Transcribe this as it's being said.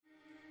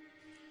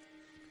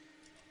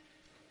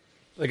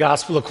The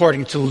Gospel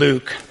according to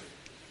Luke,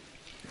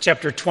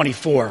 chapter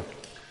 24.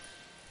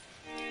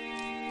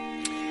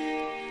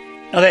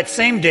 Now that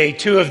same day,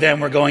 two of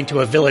them were going to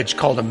a village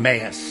called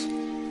Emmaus,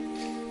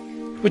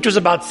 which was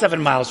about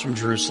 7 miles from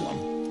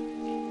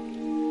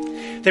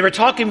Jerusalem. They were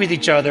talking with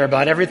each other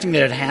about everything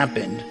that had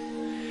happened.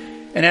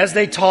 And as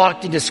they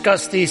talked and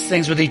discussed these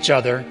things with each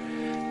other,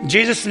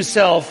 Jesus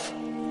himself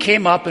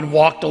came up and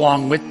walked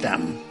along with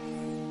them,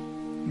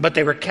 but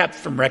they were kept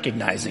from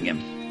recognizing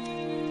him.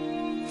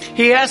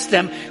 He asked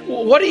them,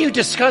 "What are you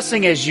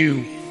discussing as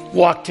you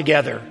walk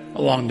together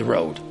along the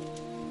road?"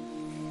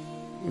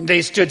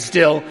 They stood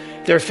still,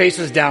 their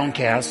faces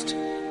downcast.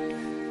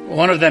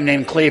 One of them,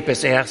 named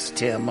Cleopas, asked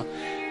him,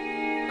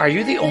 "Are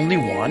you the only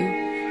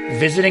one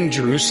visiting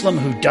Jerusalem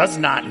who does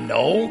not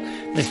know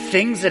the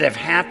things that have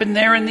happened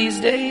there in these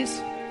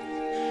days?"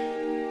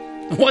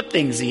 "What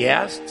things?" he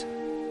asked.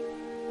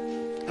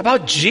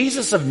 "About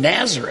Jesus of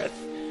Nazareth,"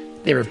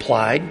 they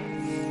replied.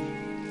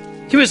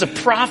 "He was a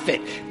prophet,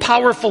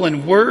 powerful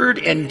in word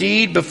and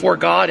deed before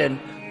God and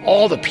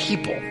all the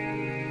people.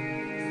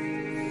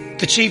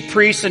 The chief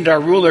priests and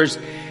our rulers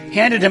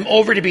handed him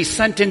over to be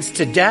sentenced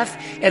to death,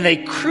 and they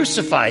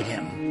crucified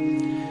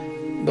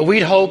him. But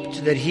we'd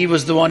hoped that he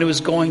was the one who was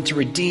going to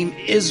redeem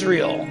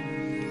Israel.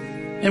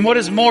 And what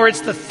is more, it's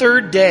the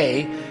third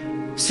day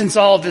since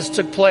all of this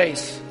took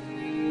place.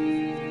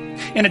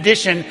 In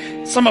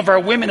addition, some of our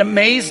women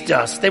amazed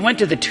us. They went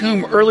to the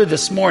tomb early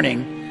this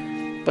morning,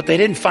 but they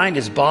didn't find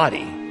his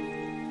body.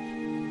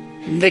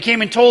 They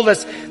came and told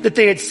us that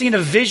they had seen a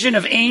vision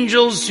of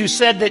angels who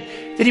said that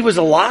he was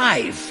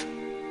alive.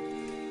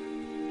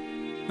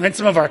 And then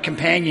some of our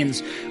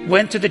companions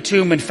went to the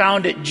tomb and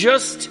found it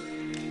just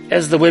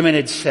as the women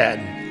had said,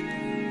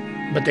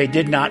 but they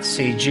did not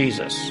see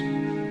Jesus."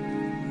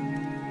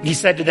 He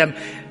said to them,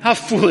 "How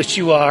foolish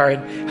you are,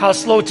 and how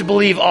slow to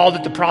believe all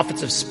that the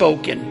prophets have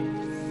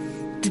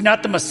spoken. Did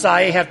not the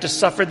Messiah have to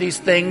suffer these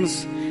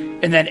things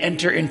and then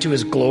enter into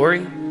his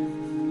glory?"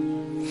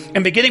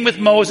 And beginning with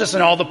Moses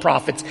and all the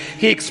prophets,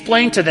 he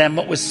explained to them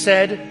what was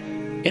said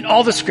in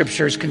all the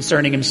scriptures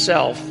concerning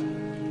himself.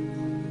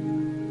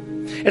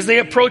 As they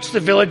approached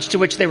the village to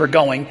which they were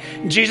going,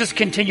 Jesus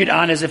continued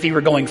on as if he were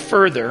going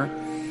further,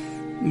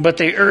 but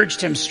they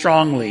urged him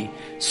strongly,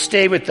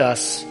 "Stay with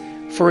us,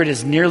 for it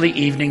is nearly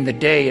evening. The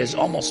day is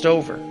almost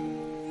over."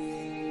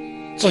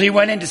 So he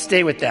went in to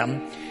stay with them.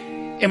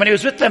 And when he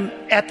was with them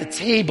at the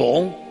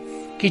table,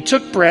 he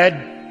took bread,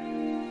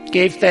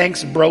 gave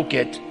thanks, broke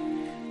it,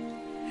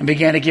 and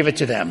began to give it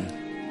to them.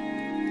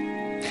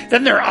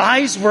 Then their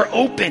eyes were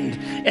opened,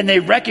 and they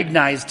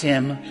recognized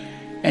him,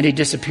 and he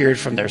disappeared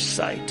from their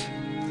sight.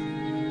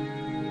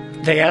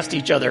 They asked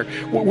each other,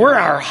 "Were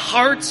our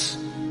hearts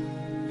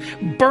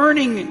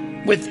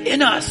burning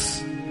within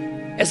us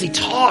as he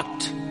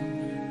talked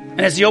and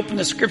as he opened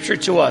the scripture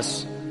to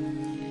us?"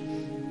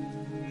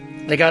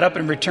 They got up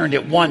and returned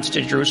at once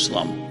to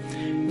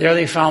Jerusalem. There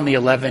they found the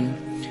 11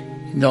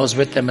 and those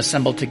with them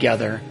assembled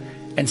together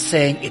and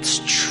saying,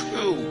 "It's true.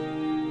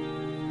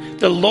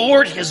 The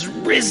Lord has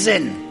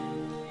risen."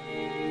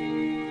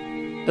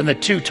 Then the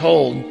two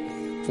told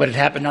what had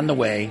happened on the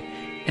way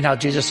and how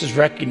Jesus was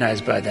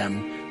recognized by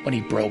them when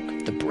he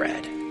broke the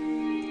bread.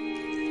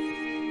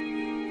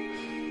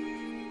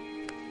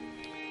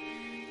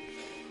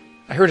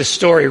 I heard a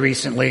story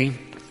recently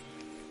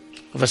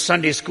of a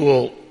Sunday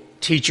school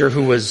teacher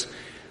who was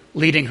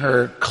leading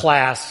her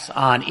class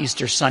on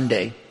Easter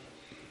Sunday.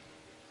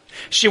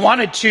 She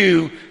wanted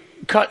to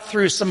cut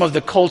through some of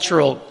the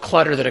cultural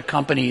clutter that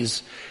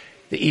accompanies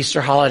the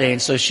Easter holiday,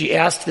 and so she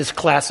asked this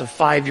class of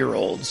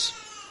 5-year-olds,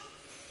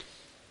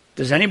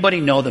 "Does anybody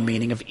know the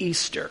meaning of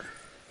Easter?"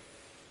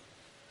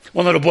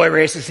 One little boy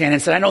raised his hand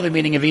and said, "I know the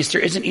meaning of Easter.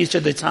 Isn't Easter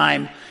the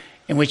time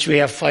in which we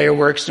have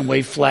fireworks and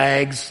wave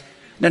flags?"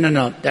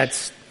 No,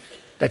 that's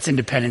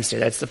Independence Day.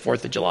 That's the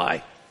 4th of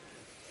July.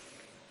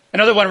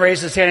 Another one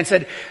raised his hand and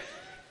said,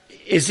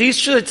 "Is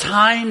Easter the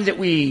time that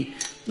we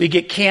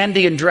get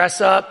candy and dress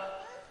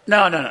up?"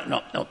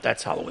 No,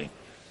 that's Halloween.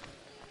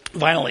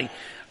 Finally,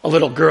 a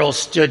little girl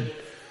stood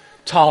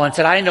tall and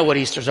said, "I know what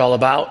Easter's all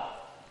about."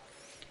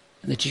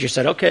 And the teacher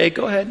said, "Okay,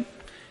 go ahead."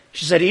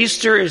 She said,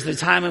 "Easter is the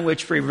time in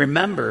which we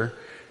remember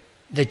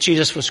that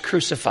Jesus was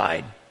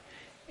crucified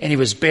and he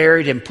was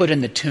buried and put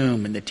in the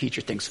tomb." And the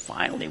teacher thinks,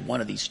 finally,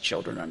 one of these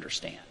children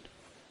understand.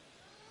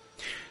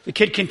 The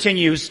kid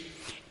continues,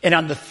 "And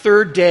on the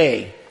third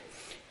day,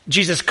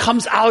 Jesus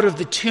comes out of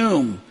the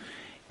tomb,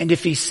 and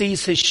if he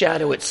sees his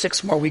shadow, it's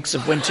 6 more weeks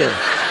of winter."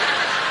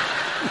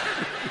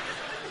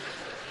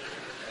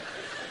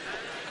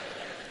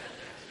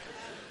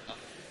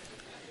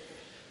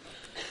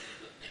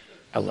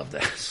 I love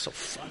that. It's so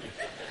funny.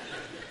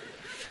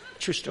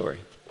 True story.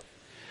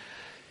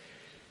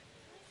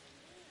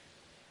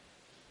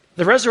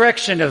 The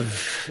resurrection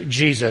of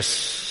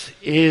Jesus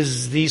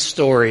is the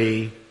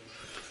story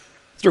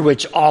through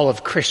which all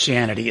of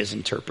Christianity is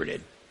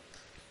interpreted.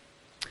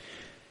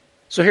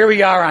 So here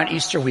we are on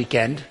Easter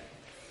weekend,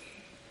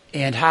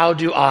 and how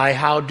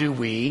do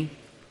we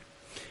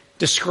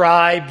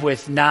describe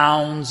with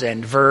nouns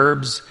and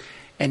verbs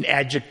and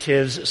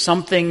adjectives,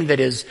 something that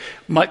is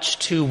much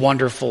too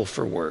wonderful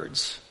for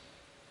words.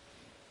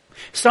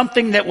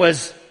 Something that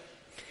was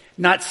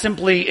not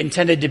simply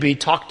intended to be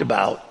talked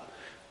about,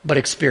 but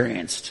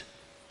experienced.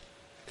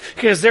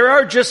 Because there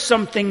are just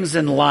some things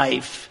in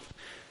life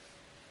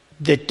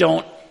that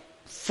don't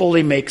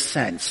fully make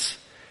sense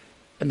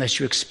unless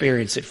you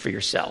experience it for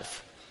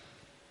yourself.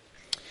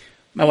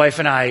 My wife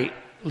and I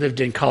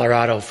lived in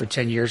Colorado for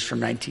 10 years from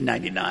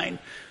 1999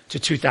 to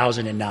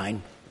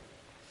 2009.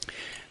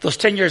 Those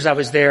 10 years I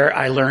was there,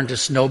 I learned to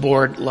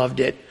snowboard,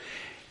 loved it,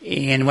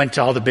 and went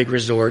to all the big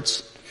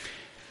resorts.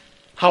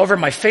 However,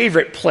 my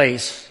favorite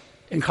place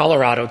in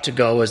Colorado to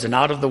go is an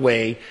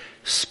out-of-the-way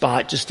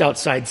spot just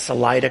outside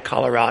Salida,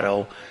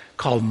 Colorado,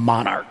 called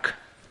Monarch.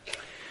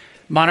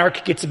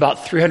 Monarch gets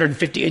about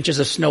 350 inches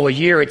of snow a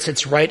year. It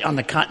sits right on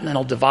the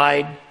Continental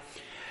Divide.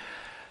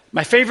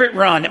 My favorite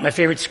run at my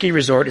favorite ski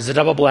resort is a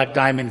double black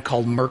diamond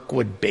called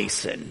Mirkwood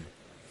Basin.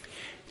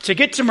 To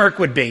get to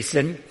Mirkwood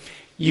Basin,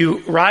 you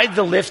ride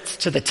the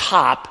lift to the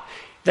top,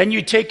 then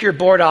you take your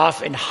board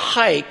off and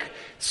hike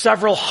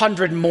several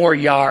hundred more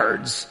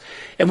yards.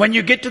 And when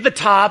you get to the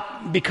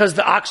top, because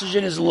the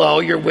oxygen is low,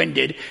 you're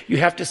winded, you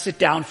have to sit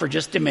down for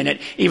just a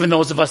minute, even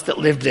those of us that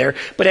lived there.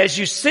 But as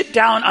you sit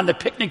down on the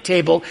picnic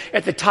table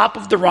at the top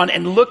of the run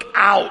and look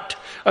out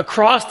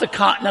across the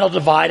Continental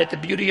Divide at the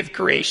beauty of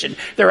creation,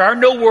 there are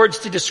no words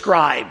to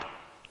describe.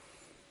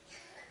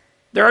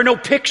 There are no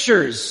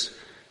pictures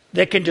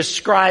that can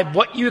describe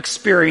what you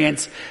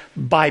experience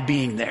by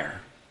being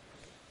there.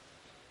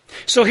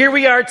 So here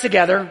we are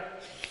together.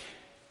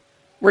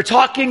 We're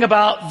talking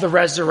about the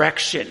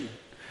resurrection.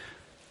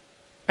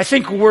 I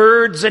think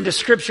words and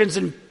descriptions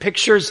and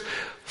pictures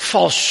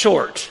fall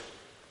short.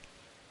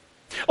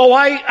 Oh,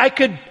 I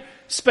could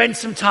spend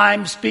some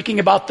time speaking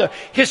about the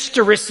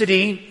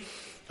historicity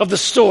of the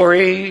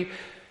story,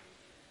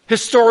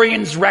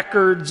 historians'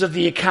 records of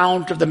the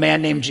account of the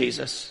man named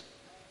Jesus.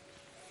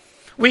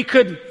 We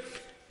could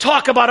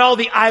talk about all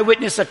the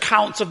eyewitness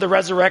accounts of the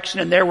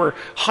resurrection, and there were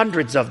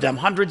hundreds of them,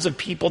 hundreds of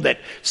people that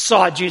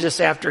saw Jesus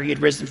after he had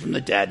risen from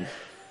the dead.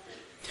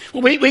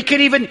 We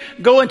could even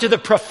go into the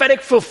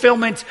prophetic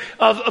fulfillment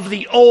of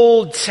the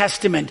Old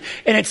Testament,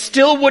 and it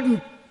still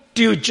wouldn't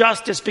do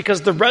justice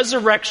because the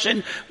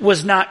resurrection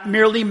was not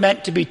merely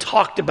meant to be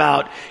talked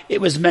about, it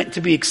was meant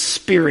to be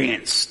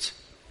experienced.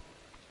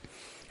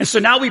 And so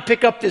now we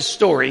pick up this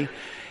story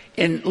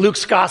in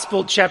Luke's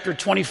Gospel, chapter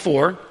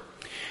 24.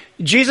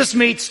 Jesus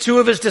meets two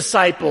of his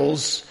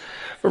disciples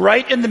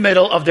right in the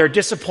middle of their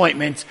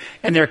disappointment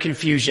and their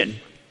confusion.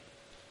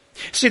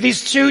 See,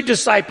 these two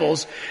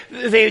disciples,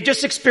 they had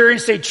just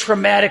experienced a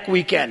traumatic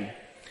weekend.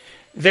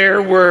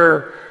 There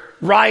were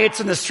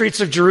riots in the streets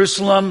of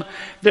Jerusalem.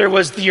 There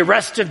was the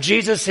arrest of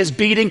Jesus, his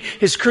beating,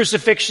 his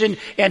crucifixion,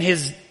 and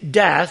his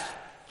death.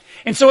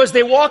 And so as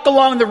they walk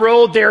along the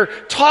road, they're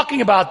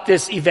talking about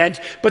this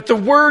event, but the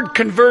word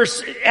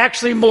converse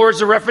actually more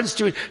is a reference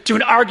to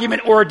an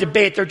argument or a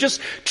debate. They're just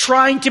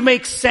trying to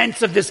make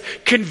sense of this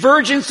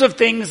convergence of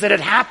things that had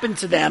happened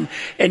to them,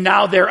 and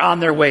now they're on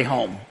their way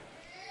home.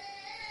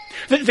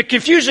 The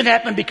confusion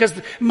happened because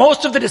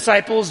most of the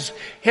disciples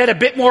had a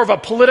bit more of a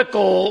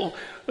political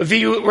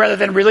view rather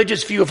than a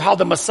religious view of how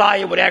the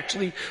Messiah would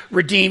actually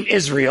redeem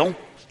Israel.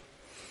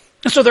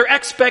 And so their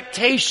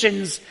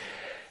expectations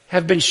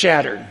have been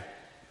shattered.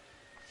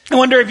 I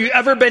wonder if you've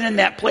ever been in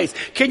that place.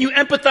 Can you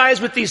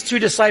empathize with these two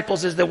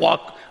disciples as they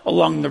walk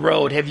along the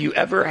road? Have you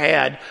ever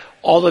had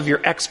all of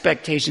your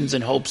expectations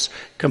and hopes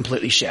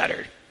completely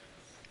shattered?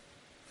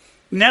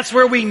 And that's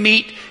where we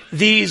meet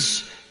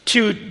these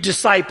two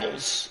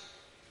disciples.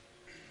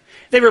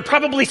 They were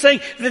probably saying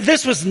that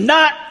this was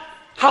not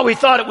how we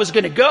thought it was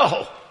going to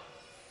go.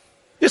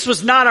 This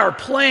was not our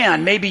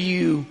plan. Maybe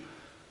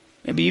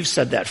you've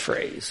said that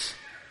phrase.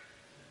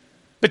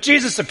 But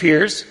Jesus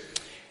appears,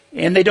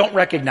 and they don't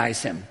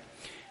recognize him.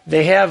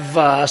 They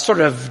have sort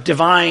of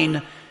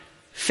divine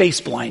face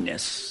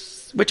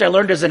blindness, which I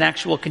learned is an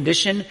actual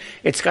condition.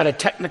 It's got a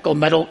technical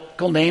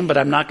medical name, but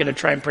I'm not going to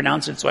try and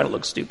pronounce it so I don't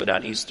look stupid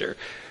on Easter.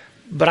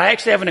 But I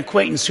actually have an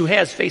acquaintance who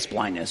has face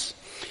blindness.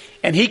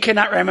 And he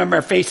cannot remember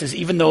faces,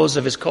 even those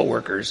of his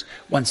coworkers,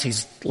 once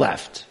he's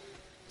left.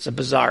 It's a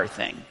bizarre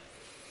thing.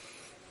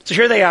 So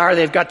here they are.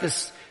 They've got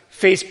this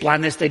face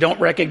blindness. They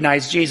don't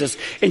recognize Jesus.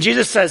 And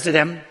Jesus says to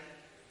them,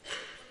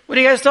 "What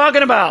are you guys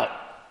talking about?"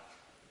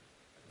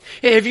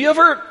 Hey, have you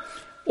ever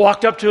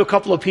walked up to a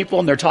couple of people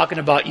and they're talking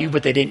about you,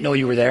 but they didn't know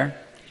you were there?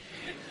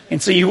 And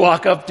so you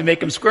walk up to make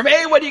them squirm.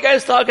 "Hey, what are you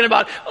guys talking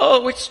about?"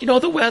 "Oh, it's,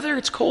 the weather.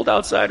 It's cold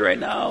outside right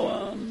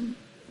now."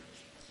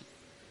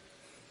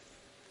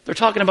 They're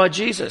talking about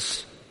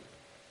Jesus.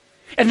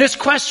 And this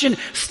question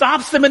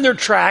stops them in their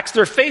tracks.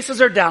 Their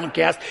faces are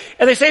downcast.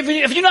 And they say,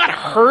 "Have you not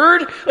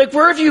heard?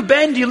 Where have you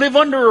been? Do you live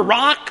under a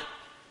rock?"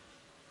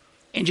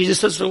 And Jesus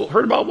says, "So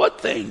heard about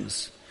what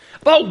things?"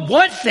 "About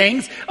what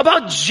things?"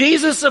 "About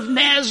Jesus of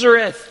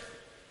Nazareth."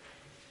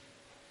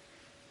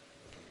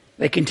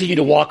 They continue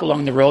to walk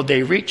along the road.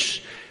 They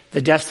reach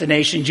the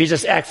destination.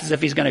 Jesus acts as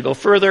if he's going to go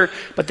further,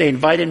 but they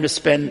invite him to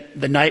spend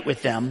the night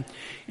with them.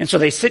 And so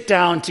they sit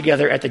down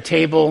together at the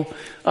table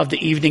of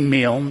the evening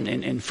meal.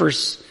 In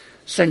first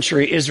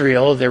century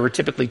Israel, there were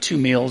typically 2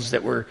 meals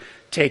that were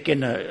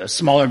taken, a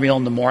smaller meal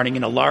in the morning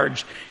and a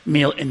large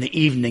meal in the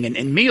evening.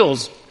 And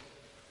meals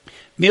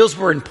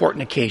were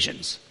important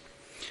occasions.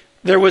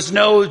 There was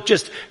no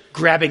just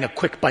grabbing a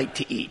quick bite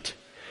to eat.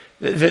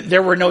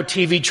 There were no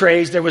TV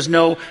trays. There was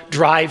no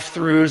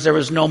drive-thrus. There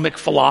was no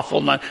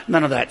McFalafel,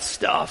 none of that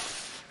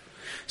stuff.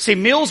 See,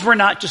 meals were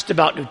not just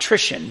about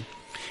nutrition.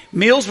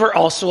 Meals were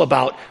also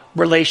about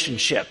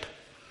relationship.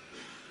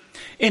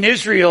 In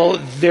Israel,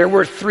 there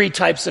were 3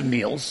 types of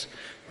meals: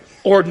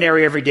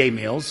 ordinary everyday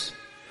meals,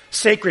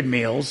 sacred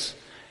meals,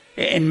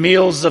 and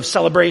meals of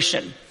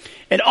celebration.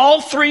 And all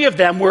 3 of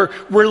them were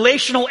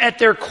relational at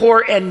their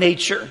core and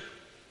nature.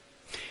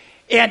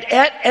 And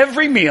at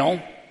every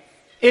meal,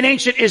 in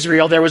ancient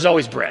Israel, there was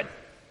always bread.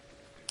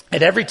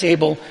 At every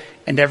table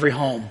and every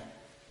home,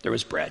 there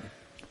was bread.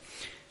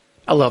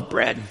 I love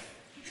bread.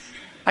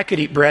 I could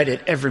eat bread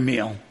at every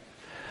meal.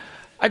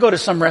 I go to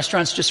some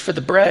restaurants just for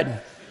the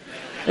bread.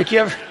 Like you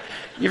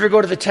ever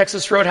go to the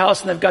Texas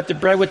Roadhouse and they've got the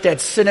bread with that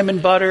cinnamon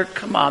butter?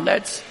 Come on,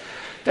 that's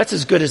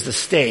as good as the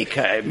steak.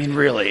 I mean,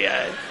 really.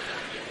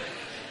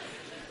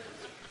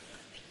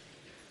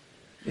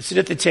 You sit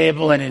at the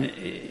table, and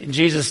in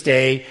Jesus'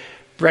 day,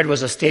 bread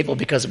was a staple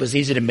because it was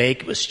easy to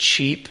make, it was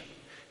cheap,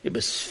 it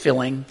was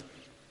filling.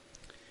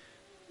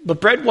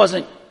 But bread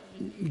wasn't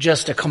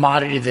just a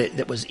commodity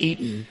that was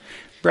eaten.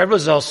 Bread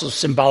was also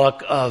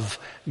symbolic of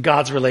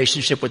God's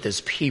relationship with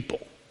his people.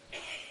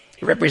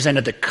 It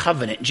represented the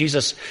covenant.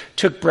 Jesus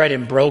took bread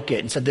and broke it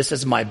and said, "This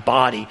is my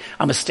body.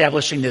 I'm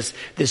establishing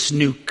this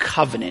new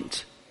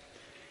covenant."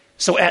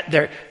 So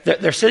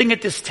they're sitting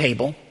at this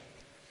table,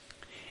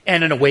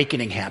 and an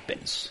awakening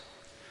happens.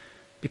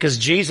 Because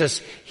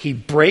Jesus, he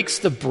breaks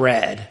the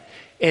bread,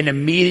 and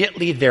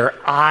immediately their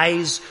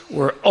eyes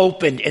were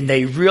opened and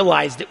they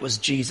realized it was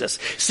Jesus.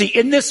 See,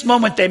 in this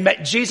moment, they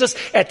met Jesus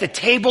at the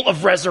table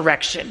of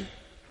resurrection.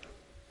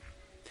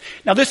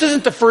 Now, this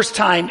isn't the first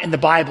time in the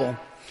Bible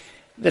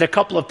that a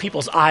couple of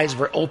people's eyes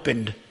were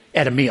opened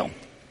at a meal.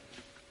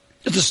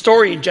 There's a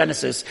story in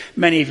Genesis.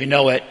 Many of you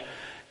know it.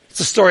 It's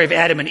the story of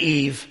Adam and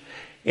Eve.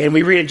 And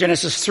we read in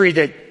Genesis 3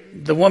 that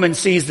the woman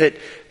sees that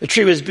the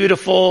tree was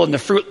beautiful and the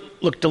fruit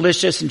looked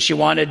delicious, and she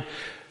wanted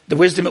the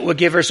wisdom it would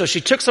give her. So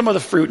she took some of the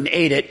fruit and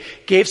ate it,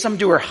 gave some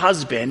to her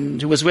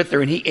husband who was with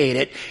her, and he ate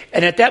it.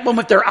 And at that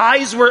moment, their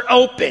eyes were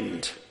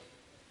opened.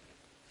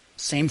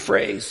 Same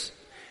phrase.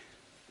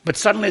 But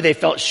suddenly they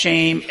felt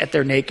shame at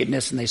their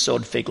nakedness, and they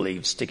sewed fig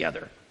leaves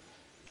together.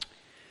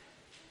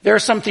 There are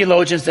some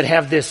theologians that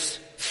have this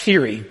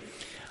theory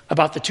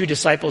about the 2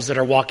 disciples that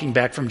are walking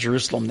back from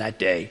Jerusalem that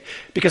day.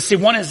 Because see,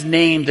 one is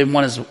named and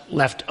one is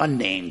left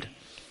unnamed.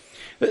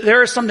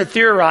 There are some that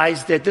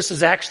theorize that this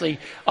is actually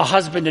a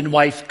husband and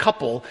wife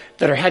couple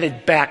that are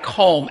headed back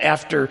home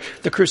after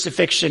the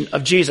crucifixion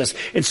of Jesus.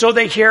 And so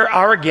they here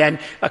are again,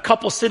 a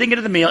couple sitting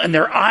at the meal, and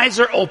their eyes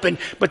are open.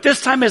 But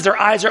this time as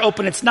their eyes are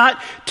open, it's not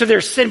to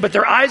their sin, but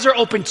their eyes are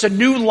open to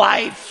new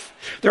life.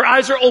 Their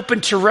eyes are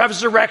open to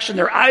resurrection.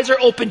 Their eyes are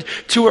opened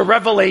to a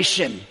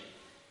revelation.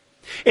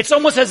 It's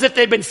almost as if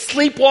they've been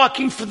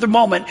sleepwalking for the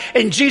moment,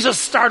 and Jesus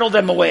startled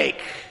them awake.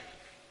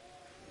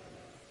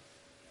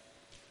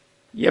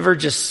 You ever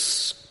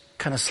just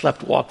kind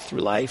of walk through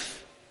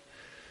life?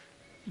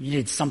 You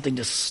need something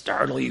to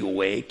startle you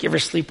awake. You ever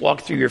sleepwalk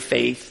through your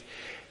faith,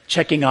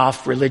 checking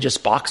off religious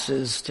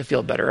boxes to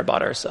feel better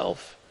about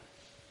ourselves?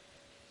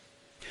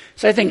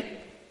 So I think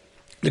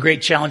the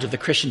great challenge of the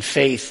Christian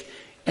faith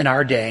in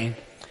our day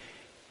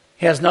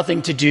has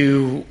nothing to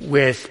do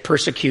with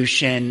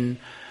persecution,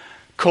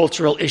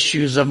 cultural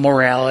issues of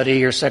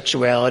morality or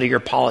sexuality or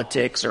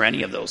politics or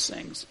any of those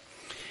things.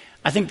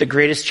 I think the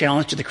greatest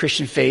challenge to the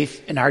Christian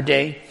faith in our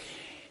day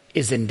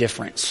is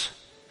indifference.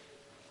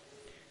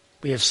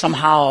 We have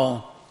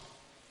somehow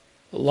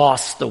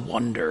lost the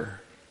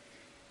wonder,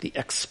 the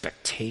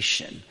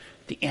expectation,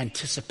 the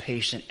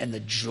anticipation, and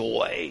the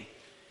joy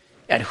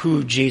at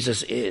who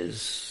Jesus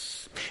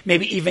is.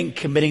 Maybe even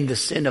committing the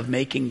sin of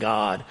making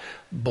God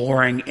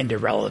boring and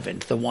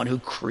irrelevant, the one who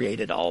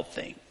created all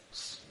things.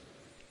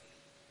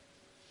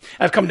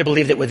 I've come to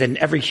believe that within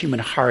every human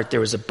heart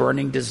there is a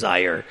burning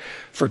desire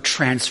for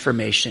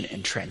transformation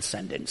and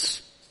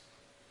transcendence.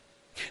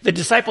 The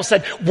disciples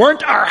said,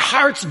 "Weren't our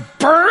hearts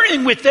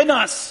burning within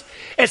us?"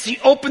 As he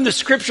opened the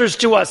scriptures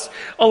to us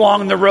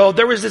along the road,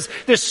 there was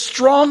this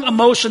strong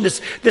emotion,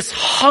 this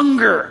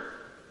hunger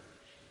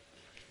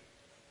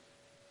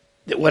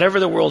that whatever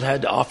the world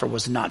had to offer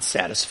was not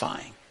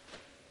satisfying.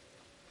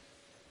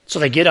 So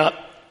they get up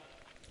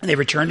and they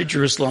return to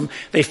Jerusalem.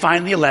 They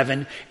find the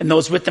 11, and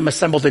those with them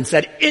assembled and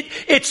said,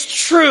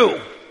 It's true.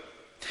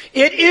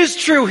 It is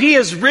true. He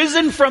is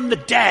risen from the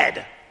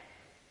dead.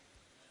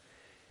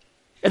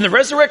 And the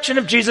resurrection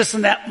of Jesus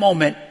in that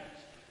moment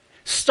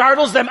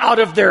startles them out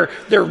of their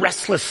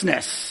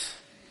restlessness.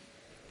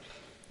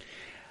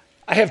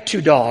 I have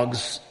 2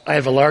 dogs. I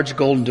have a large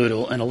golden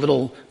doodle and a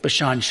little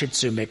Bashan Shih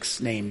Tzu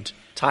mix named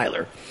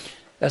Tyler.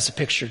 That's a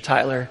picture of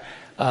Tyler.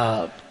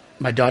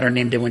 My daughter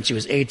named him when she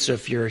was 8, so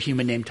if you're a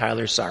human named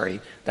Tyler,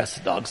 sorry. That's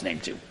the dog's name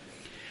too.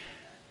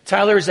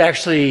 Tyler is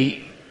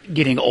actually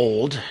getting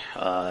old.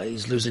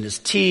 He's losing his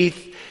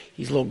teeth.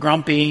 He's a little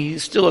grumpy.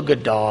 He's still a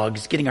good dog.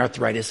 He's getting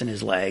arthritis in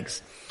his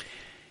legs.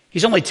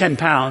 He's only 10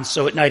 pounds,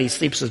 so at night he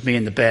sleeps with me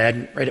in the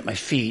bed, right at my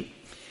feet.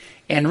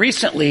 And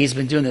recently he's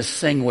been doing this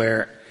thing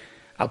where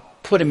I'll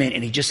put him in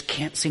and he just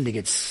can't seem to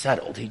get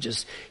settled.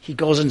 He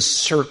goes in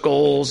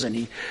circles and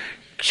he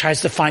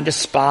tries to find a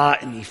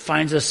spot and he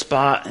finds a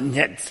spot and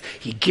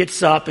he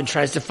gets up and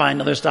tries to find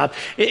another spot.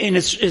 And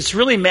it's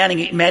really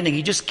maddening.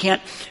 He just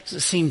can't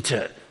seem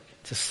to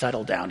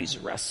settle down. He's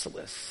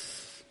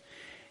restless.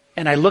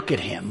 And I look at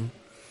him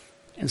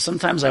and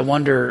sometimes I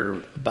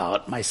wonder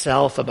about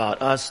myself,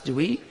 about us. Do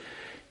we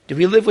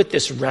live with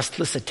this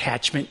restless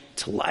attachment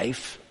to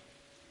life?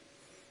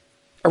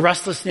 A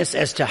restlessness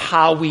as to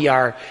how we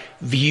are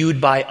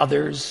viewed by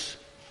others?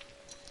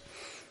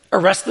 A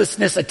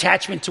restlessness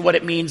attachment to what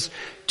it means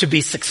to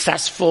be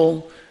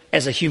successful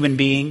as a human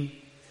being?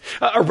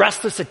 A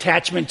restless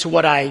attachment to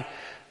what I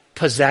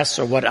possess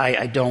or what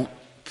I don't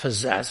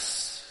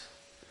possess?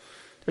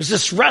 There's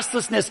this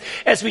restlessness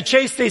as we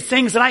chase these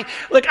things, and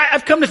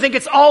I've come to think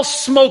it's all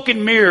smoke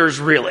and mirrors,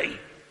 really.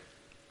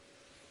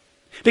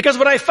 Because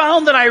what I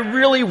found that I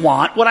really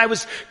want, what I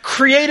was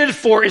created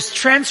for, is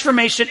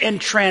transformation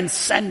and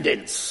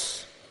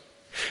transcendence.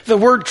 The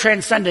word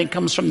transcendent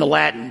comes from the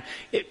Latin.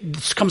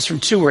 It comes from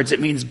 2 words. It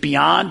means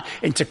beyond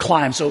and to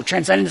climb. So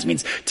transcendence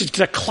means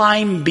to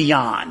climb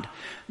beyond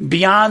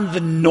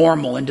the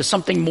normal into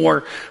something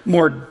more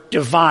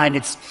divine.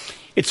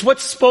 It's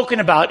what's spoken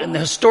about in the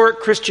historic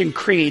Christian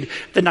creed,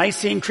 the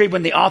Nicene Creed,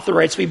 when the author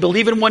writes, "We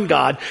believe in one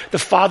God, the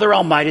Father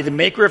Almighty, the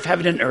maker of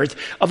heaven and earth,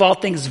 of all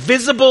things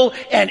visible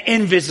and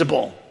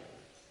invisible."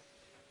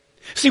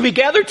 See, we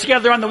gather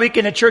together on the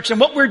weekend at church, and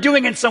what we're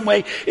doing in some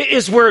way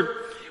is we're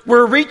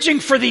reaching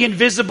for the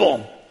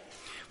invisible.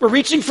 We're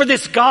reaching for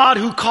this God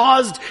who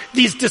caused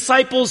these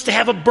disciples to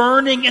have a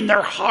burning in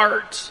their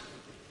heart.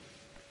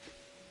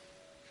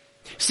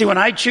 See, when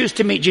I choose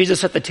to meet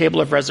Jesus at the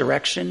table of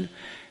resurrection,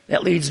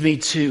 that leads me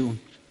to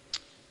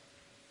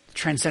the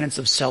transcendence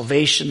of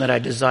salvation that I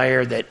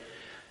desire, that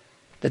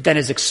then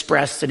is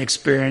expressed and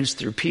experienced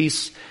through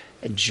peace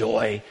and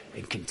joy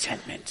and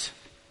contentment,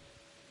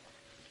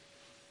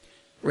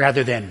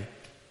 rather than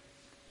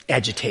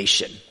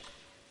agitation.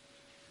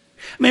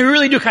 I mean, we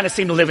really do kind of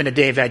seem to live in a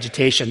day of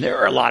agitation. There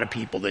are a lot of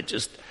people that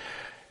just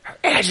are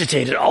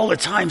agitated all the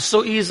time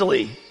so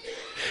easily.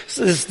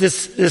 So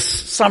this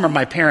summer,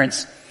 my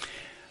parents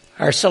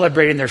are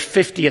celebrating their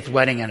 50th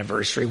wedding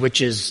anniversary, which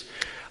is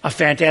a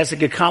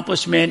fantastic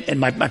accomplishment. And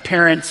my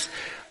parents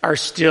are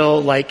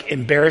still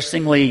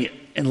embarrassingly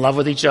in love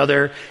with each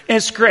other. And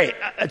it's great.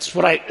 It's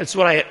what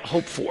I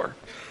hope for.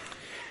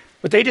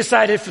 But they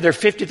decided for their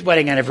 50th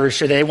wedding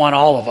anniversary, they want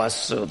all of us,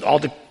 so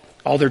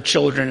all their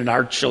children and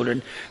our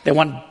children, they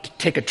want to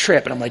take a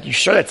trip. And I'm like, "You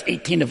sure that's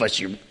 18 of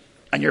us?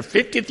 On your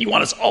 50th, you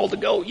want us all to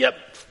go?" "Yep,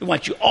 we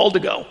want you all to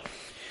go."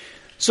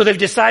 So they've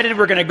decided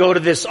we're going to go to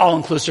this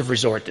all-inclusive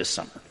resort this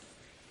summer.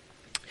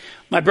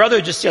 My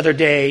brother just the other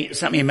day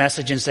sent me a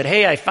message and said,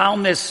 "Hey, I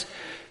found this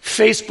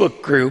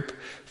Facebook group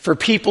for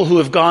people who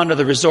have gone to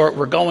the resort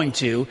we're going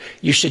to.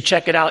 You should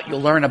check it out.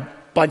 You'll learn a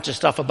bunch of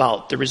stuff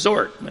about the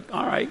resort." I'm like,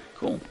 "All right,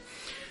 cool."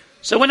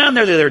 So I went on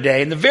there the other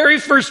day, and the very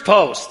first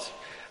post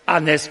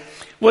on this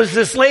was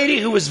this lady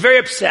who was very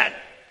upset.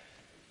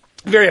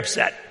 Very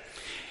upset.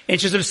 And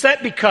she was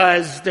upset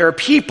because there are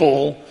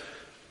people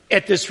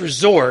at this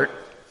resort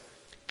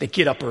that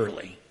get up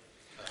early.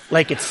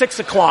 Like at 6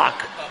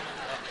 o'clock.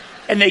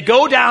 And they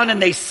go down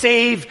and they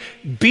save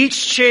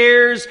beach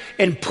chairs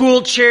and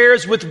pool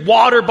chairs with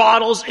water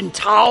bottles and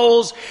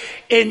towels.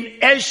 And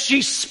as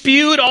she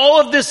spewed all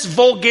of this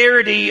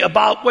vulgarity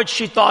about what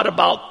she thought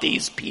about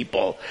these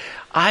people,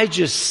 I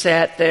just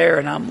sat there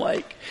and I'm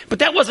like, but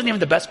that wasn't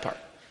even the best part.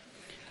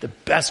 The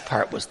best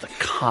part was the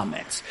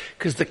comments,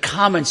 because the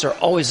comments are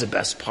always the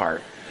best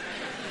part.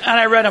 And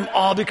I read them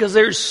all because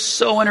they're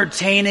so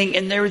entertaining,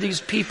 and there were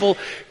these people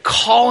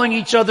calling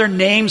each other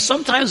names,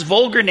 sometimes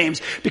vulgar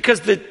names,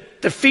 because the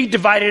feed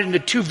divided into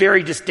 2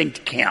 very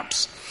distinct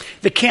camps.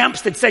 The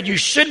camps that said you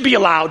should be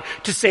allowed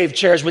to save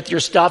chairs with your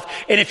stuff,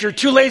 and if you're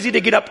too lazy to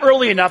get up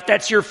early enough,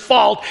 that's your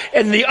fault.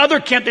 And the other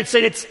camp that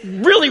said it's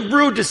really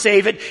rude to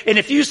save it, and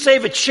if you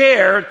save a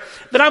chair,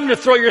 then I'm going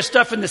to throw your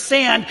stuff in the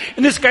sand.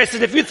 And this guy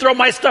said, if you throw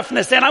my stuff in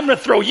the sand, I'm going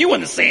to throw you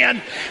in the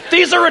sand.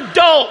 These are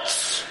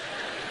adults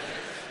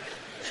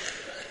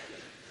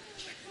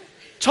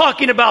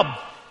talking about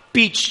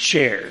beach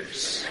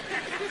chairs.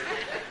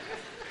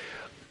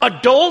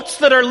 Adults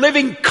that are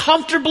living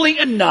comfortably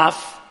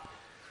enough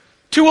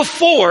to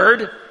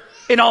afford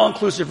an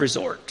all-inclusive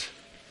resort.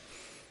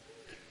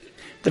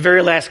 The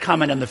very last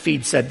comment on the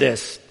feed said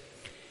this: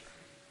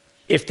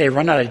 "If they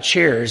run out of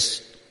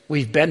chairs,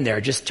 we've been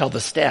there, just tell the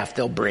staff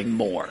they'll bring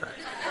more."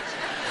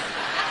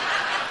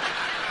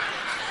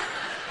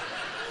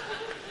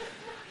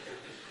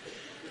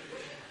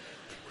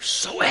 We're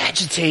so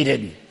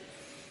agitated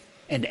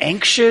and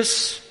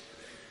anxious.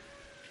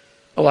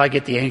 Oh, I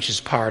get the anxious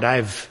part.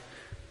 I've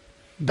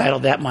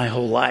battled that my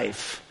whole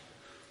life.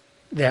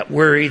 That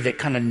worry that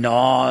kind of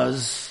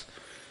gnaws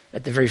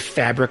at the very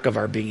fabric of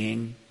our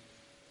being.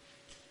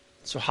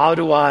 So how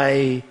do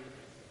I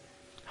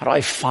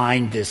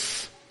find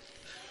this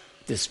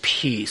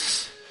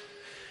peace?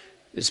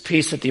 This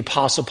peace that the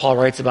Apostle Paul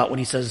writes about when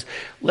he says,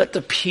 let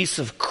the peace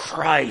of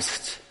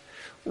Christ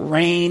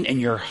reign in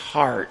your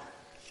heart.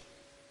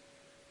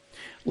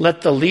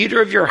 Let the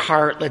leader of your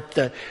heart, let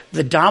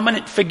the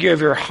dominant figure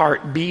of your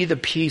heart be the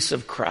peace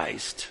of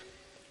Christ.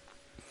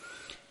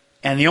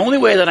 And the only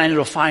way that I know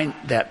to find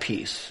that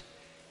peace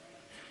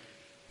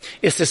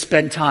is to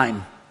spend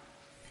time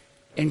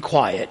in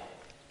quiet,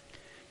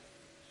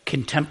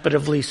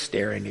 contemplatively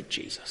staring at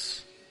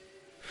Jesus.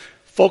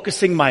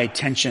 Focusing my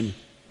attention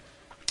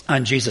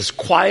on Jesus,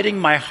 quieting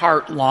my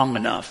heart long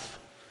enough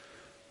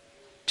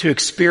to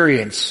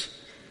experience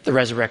the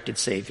resurrected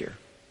Savior.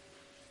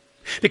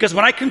 Because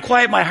when I can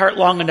quiet my heart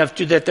long enough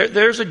to do that,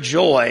 there's a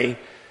joy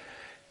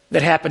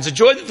that happens. A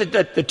joy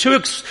that the two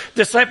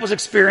disciples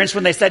experienced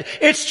when they said,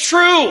 it's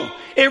true.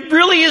 It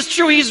really is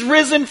true. He's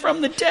risen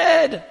from the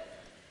dead.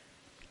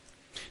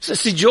 So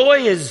see, joy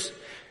is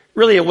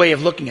really a way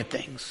of looking at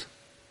things.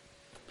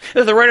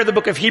 The writer of the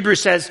book of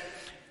Hebrews says,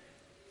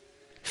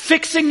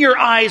 fixing your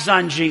eyes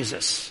on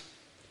Jesus,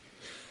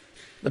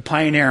 the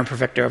pioneer and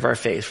perfecter of our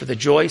faith, for the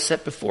joy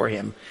set before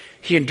him,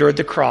 he endured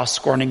the cross,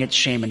 scorning its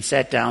shame, and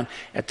sat down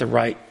at the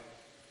right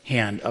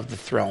hand of the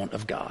throne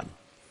of God.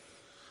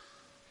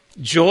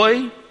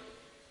 Joy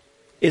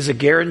is a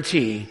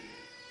guarantee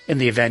in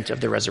the event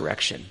of the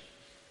resurrection.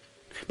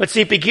 But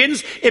see, it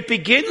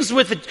begins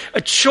with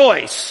a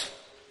choice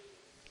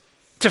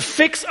to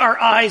fix our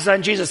eyes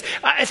on Jesus.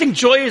 I think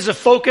joy is a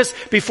focus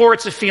before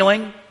it's a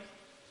feeling.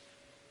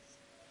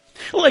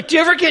 Like, do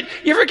you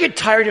ever get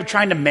tired of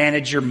trying to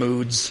manage your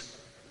moods?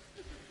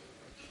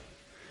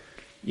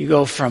 You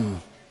go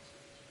from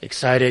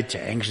excited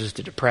to anxious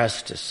to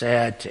depressed to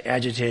sad to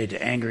agitated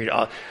to angry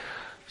to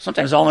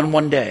sometimes all in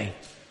one day.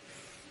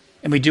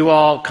 And we do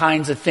all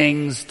kinds of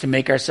things to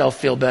make ourselves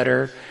feel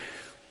better.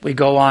 We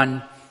go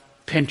on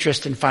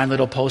Pinterest and find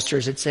little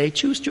posters that say,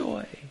 choose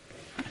joy.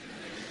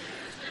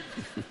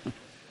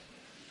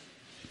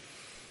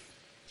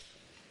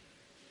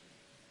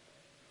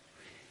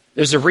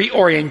 There's a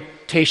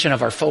reorientation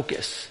of our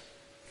focus.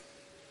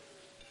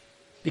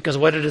 Because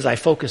what it is I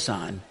focus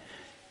on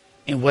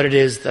and what it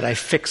is that I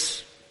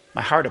fix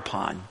my heart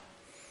upon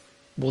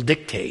will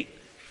dictate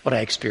what I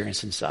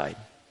experience inside.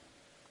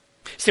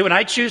 See, when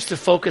I choose to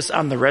focus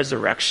on the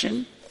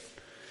resurrection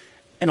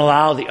and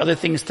allow the other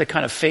things to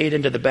kind of fade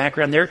into the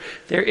background, there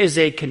is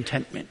a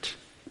contentment.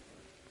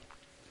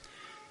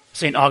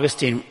 St.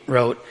 Augustine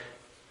wrote,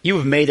 you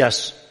have made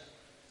us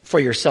for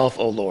yourself,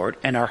 O Lord,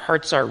 and our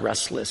hearts are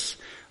restless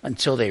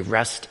until they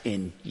rest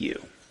in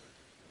you.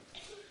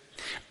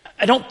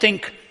 I don't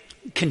think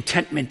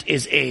contentment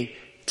is a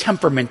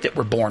temperament that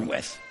we're born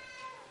with.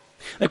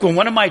 Like when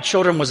one of my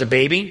children was a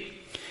baby,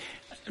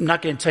 I'm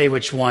not going to tell you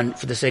which one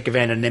for the sake of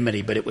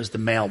anonymity, but it was the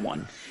male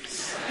one.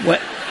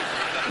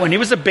 When he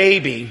was a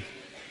baby,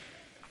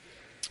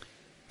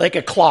 like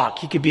a clock,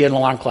 he could be an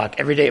alarm clock.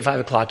 Every day at 5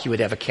 o'clock, he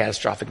would have a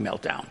catastrophic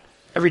meltdown.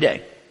 Every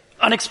day.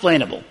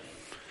 Unexplainable.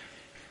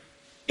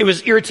 It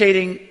was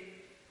irritating.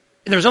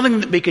 And there was nothing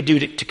that we could do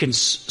to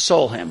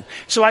console him.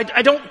 So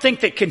I don't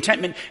think that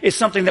contentment is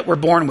something that we're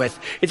born with.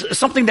 It's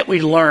something that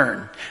we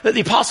learn.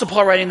 The Apostle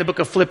Paul, writing in the book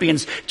of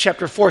Philippians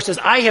chapter 4, says,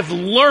 I have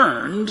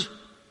learned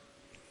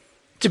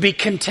to be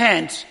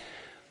content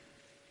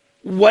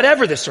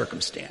whatever the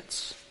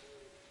circumstance.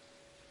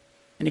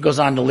 And he goes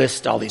on to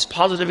list all these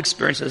positive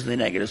experiences and the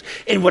negatives.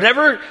 In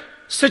whatever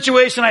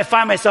situation I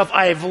find myself,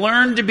 I have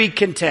learned to be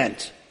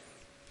content.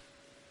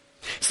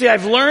 See,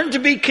 I've learned to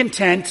be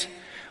content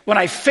when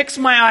I fix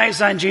my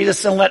eyes on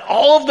Jesus and let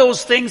all of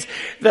those things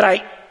that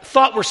I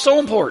thought were so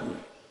important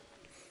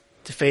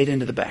to fade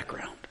into the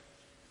background.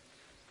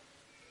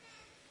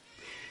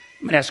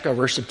 I'm going to ask our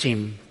worship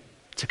team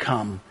to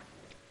come.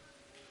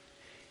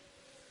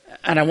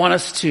 And I want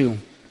us to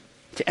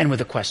end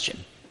with a question.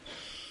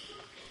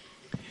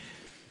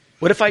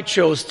 What if I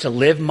chose to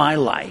live my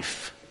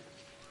life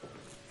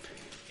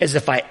as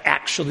if I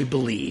actually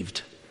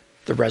believed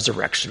the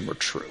resurrection were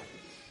true?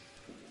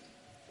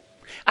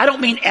 I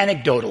don't mean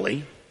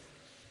anecdotally.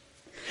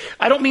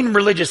 I don't mean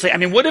religiously. I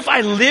mean, what if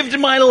I lived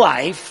my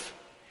life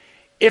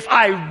if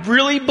I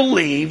really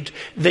believed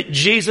that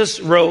Jesus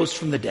rose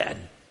from the dead?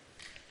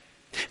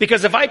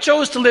 Because if I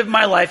chose to live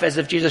my life as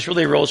if Jesus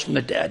really rose from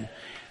the dead,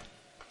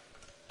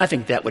 I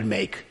think that would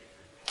make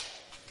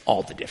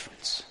all the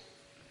difference.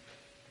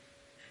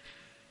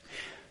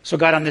 So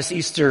God, on this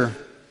Easter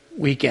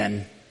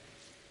weekend,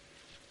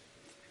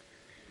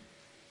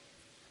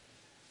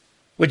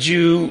 would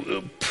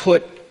you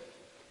put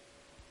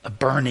a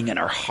burning in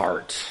our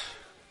heart,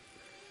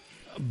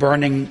 a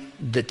burning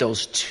that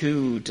those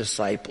two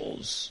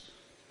disciples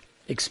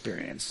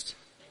experienced?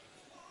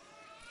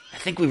 I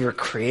think we were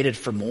created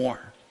for more.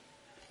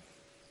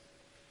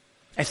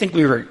 I think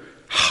we were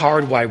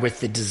hardwired with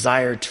the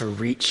desire to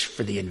reach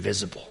for the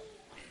invisible.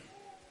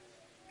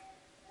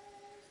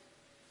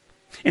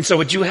 And so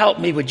would you help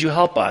me, would you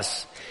help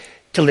us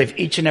to live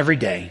each and every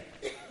day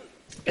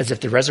as if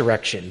the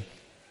resurrection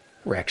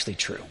were actually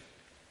true?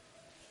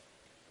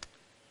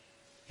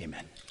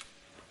 Amen.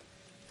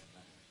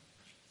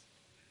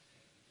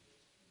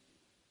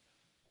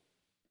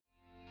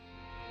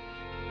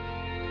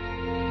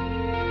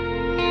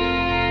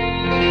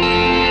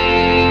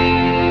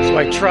 So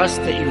I trust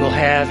that you will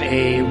have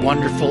a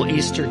wonderful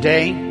Easter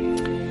day.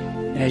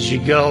 And as you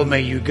go,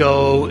 may you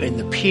go in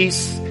the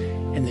peace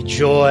and the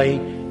joy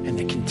and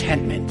the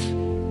contentment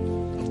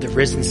of the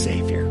risen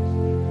Savior.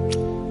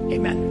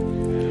 Amen.